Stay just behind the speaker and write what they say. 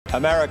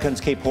Americans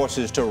keep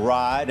horses to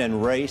ride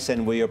and race,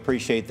 and we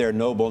appreciate their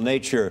noble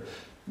nature.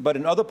 But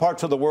in other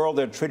parts of the world,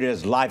 they're treated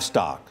as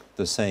livestock,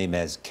 the same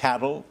as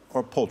cattle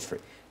or poultry.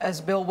 As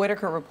Bill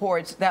Whitaker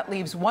reports, that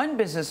leaves one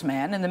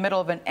businessman in the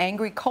middle of an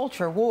angry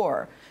culture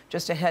war.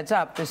 Just a heads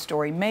up, this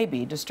story may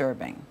be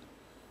disturbing.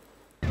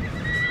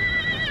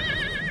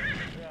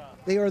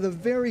 They are the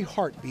very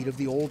heartbeat of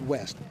the Old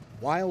West,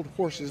 wild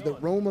horses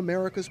that roam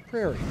America's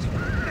prairies.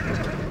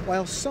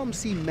 While some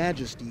see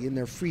majesty in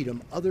their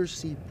freedom, others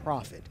see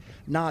profit,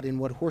 not in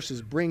what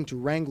horses bring to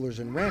wranglers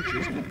and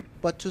ranchers,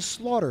 but to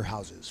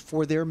slaughterhouses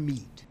for their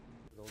meat.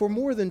 For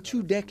more than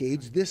 2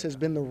 decades, this has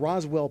been the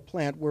Roswell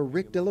plant where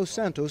Rick De Los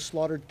Santos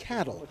slaughtered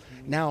cattle.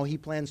 Now he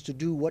plans to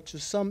do what to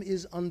some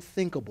is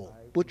unthinkable,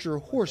 butcher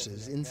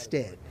horses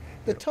instead.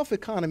 The tough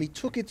economy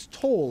took its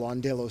toll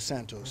on De Los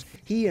Santos.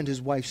 He and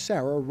his wife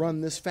Sarah run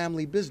this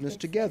family business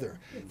together.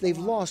 They've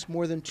lost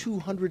more than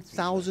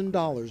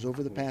 $200,000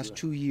 over the past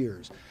 2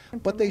 years.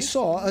 But they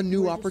saw a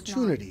new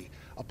opportunity.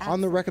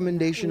 Upon the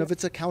recommendation of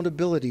its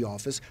Accountability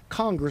Office,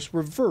 Congress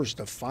reversed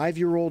a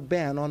 5-year-old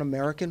ban on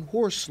American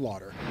horse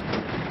slaughter,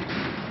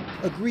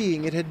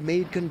 agreeing it had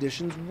made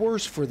conditions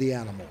worse for the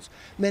animals.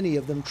 Many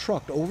of them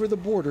trucked over the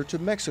border to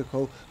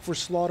Mexico for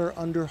slaughter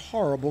under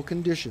horrible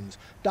conditions,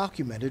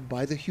 documented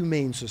by the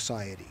Humane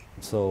Society.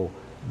 So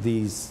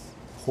these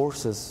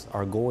horses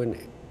are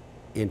going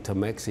into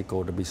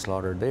Mexico to be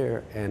slaughtered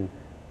there, and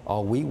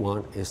all we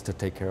want is to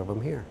take care of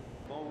them here.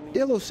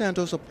 De Los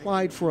Santos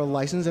applied for a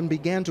license and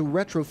began to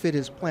retrofit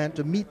his plant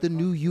to meet the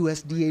new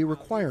USDA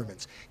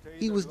requirements.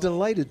 He was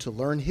delighted to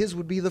learn his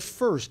would be the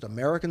first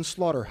American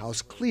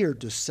slaughterhouse cleared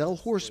to sell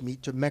horse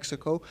meat to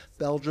Mexico,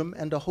 Belgium,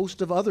 and a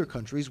host of other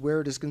countries where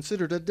it is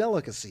considered a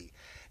delicacy.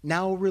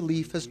 Now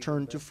relief has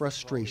turned to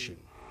frustration.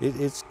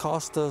 It's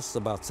cost us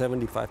about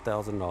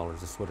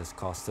 $75,000 is what it's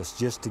cost us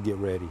just to get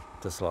ready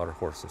to slaughter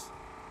horses.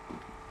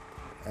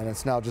 And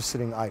it's now just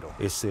sitting idle?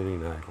 It's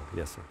sitting idle,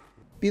 yes, sir.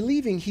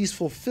 Believing he's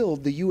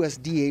fulfilled the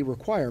USDA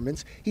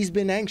requirements, he's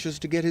been anxious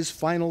to get his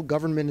final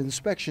government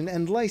inspection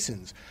and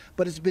license.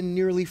 But it's been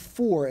nearly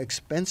 4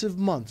 expensive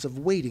months of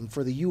waiting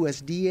for the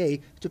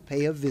USDA to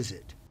pay a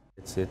visit.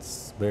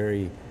 It's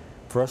very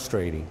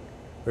frustrating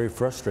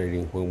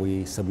when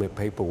we submit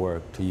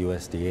paperwork to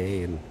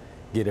USDA and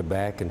get it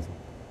back and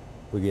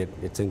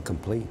it's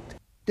incomplete.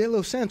 De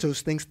Los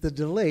Santos thinks the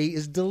delay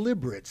is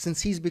deliberate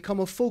since he's become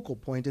a focal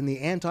point in the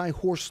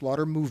anti-horse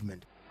slaughter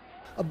movement.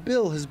 A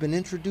bill has been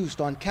introduced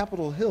on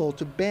Capitol Hill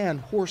to ban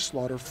horse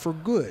slaughter for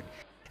good.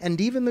 And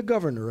even the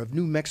governor of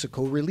New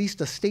Mexico released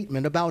a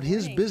statement about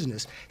his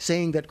business,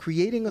 saying that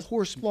creating a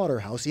horse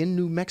slaughterhouse in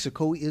New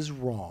Mexico is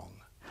wrong.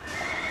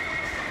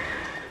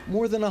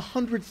 More than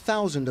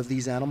 100,000 of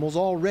these animals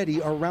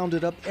already are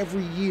rounded up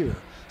every year,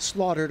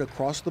 slaughtered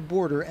across the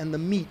border, and the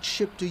meat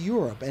shipped to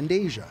Europe and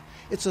Asia.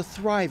 It's a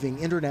thriving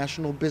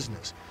international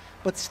business,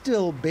 but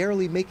still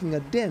barely making a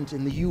dent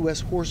in the U.S.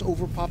 horse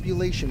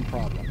overpopulation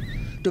problem.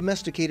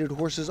 Domesticated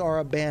horses are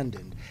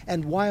abandoned,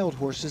 and wild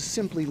horses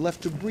simply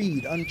left to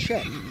breed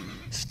unchecked.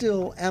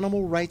 Still,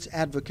 animal rights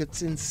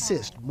advocates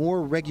insist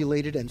more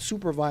regulated and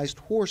supervised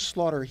horse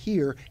slaughter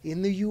here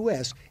in the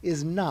U.S.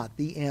 is not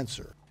the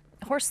answer.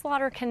 Horse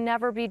slaughter can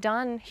never be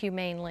done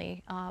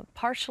humanely,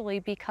 partially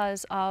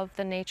because of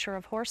the nature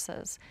of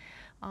horses.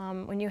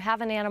 When you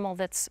have an animal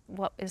that's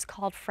what is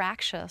called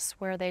fractious,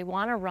 where they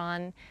want to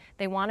run,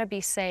 they want to be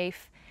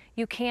safe,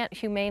 you can't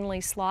humanely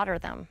slaughter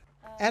them.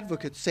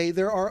 Advocates say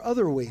there are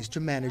other ways to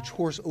manage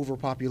horse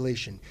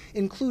overpopulation,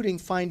 including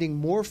finding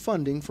more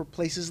funding for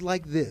places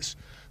like this.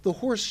 The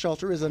Horse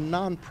Shelter is a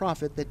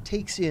nonprofit that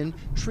takes in,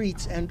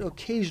 treats, and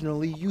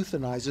occasionally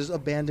euthanizes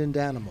abandoned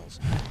animals.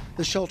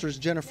 The shelter's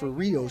Jennifer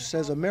Rios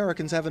says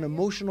Americans have an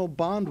emotional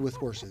bond with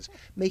horses,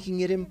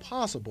 making it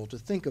impossible to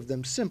think of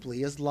them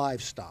simply as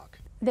livestock.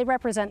 They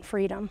represent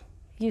freedom.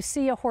 You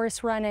see a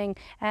horse running,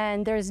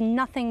 and there's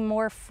nothing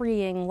more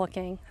freeing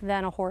looking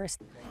than a horse.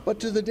 But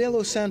to the De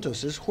Los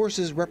Santoses,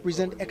 horses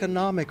represent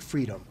economic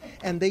freedom,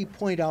 and they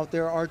point out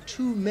there are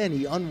too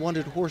many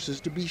unwanted horses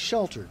to be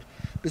sheltered.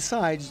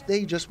 Besides,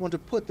 they just want to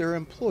put their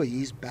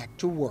employees back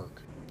to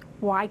work.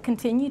 Why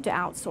continue to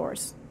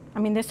outsource? I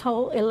mean, this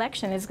whole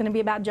election is going to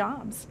be about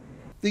jobs.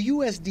 The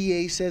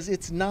USDA says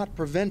it's not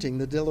preventing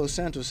the De Los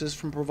Santoses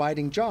from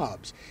providing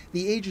jobs.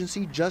 The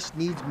agency just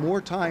needs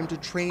more time to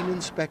train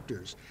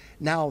inspectors.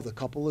 Now the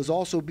couple is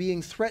also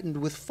being threatened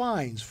with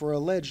fines for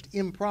alleged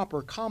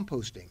improper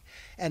composting,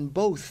 and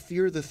both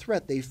fear the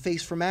threat they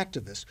face from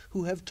activists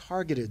who have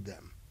targeted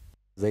them.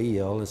 They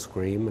yell and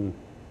scream and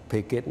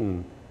picket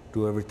and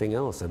do everything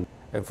else. And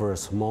for a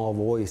small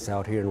voice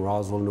out here in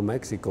Roswell, New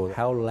Mexico,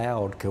 how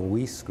loud can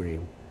we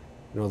scream?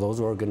 You know, those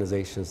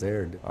organizations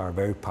there are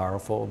very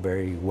powerful,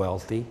 very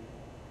wealthy,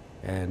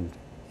 and,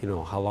 you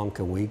know, how long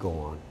can we go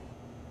on?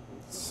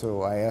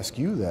 So I ask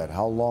you that,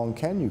 how long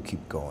can you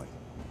keep going?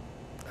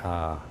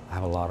 I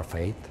have a lot of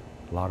faith,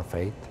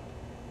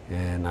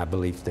 and I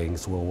believe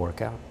things will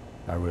work out.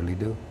 I really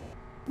do.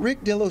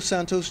 Rick De Los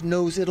Santos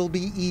knows it'll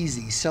be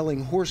easy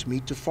selling horse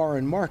meat to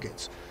foreign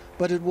markets,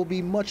 but it will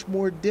be much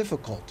more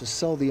difficult to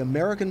sell the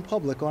American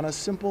public on a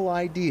simple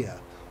idea.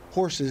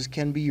 Horses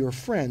can be your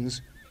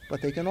friends,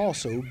 but they can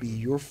also be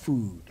your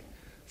food.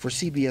 For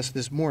CBS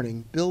This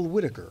Morning, Bill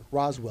Whitaker,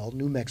 Roswell,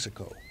 New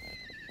Mexico.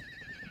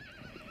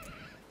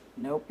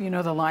 Nope. You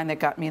know the line that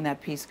got me in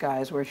that piece,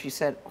 guys, where she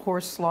said,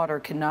 horse slaughter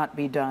cannot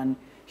be done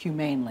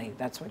humanely.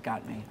 That's what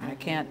got me. I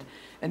can't,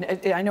 and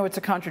I know it's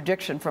a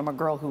contradiction from a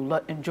girl who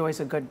enjoys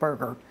a good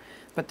burger,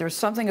 but there's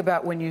something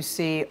about when you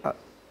see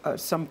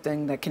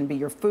something that can be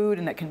your food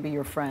and that can be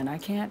your friend. I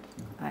can't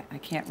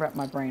wrap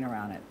my brain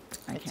around it.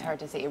 It's hard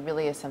to see. It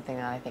really is something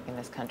that I think in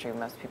this country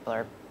most people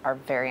are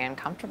very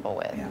uncomfortable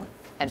with. Yeah.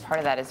 And part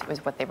of that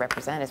is what they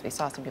represent. As we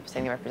saw some people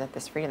saying they represent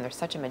this freedom. They're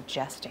such a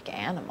majestic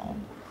animal.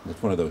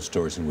 It's one of those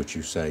stories in which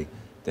you say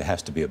there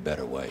has to be a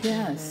better way.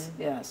 Yes,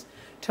 yes.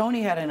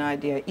 Tony had an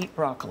idea, eat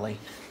broccoli.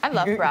 I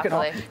love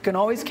broccoli. You can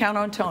always count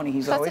on Tony.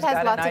 He's Plus always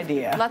got an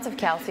idea. Lots of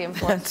calcium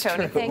for us,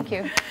 Tony. True. Thank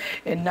you.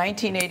 In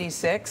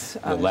 1986.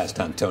 The last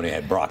time Tony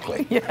had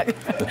broccoli. Yeah.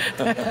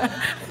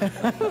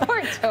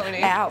 Poor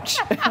Tony. Ouch.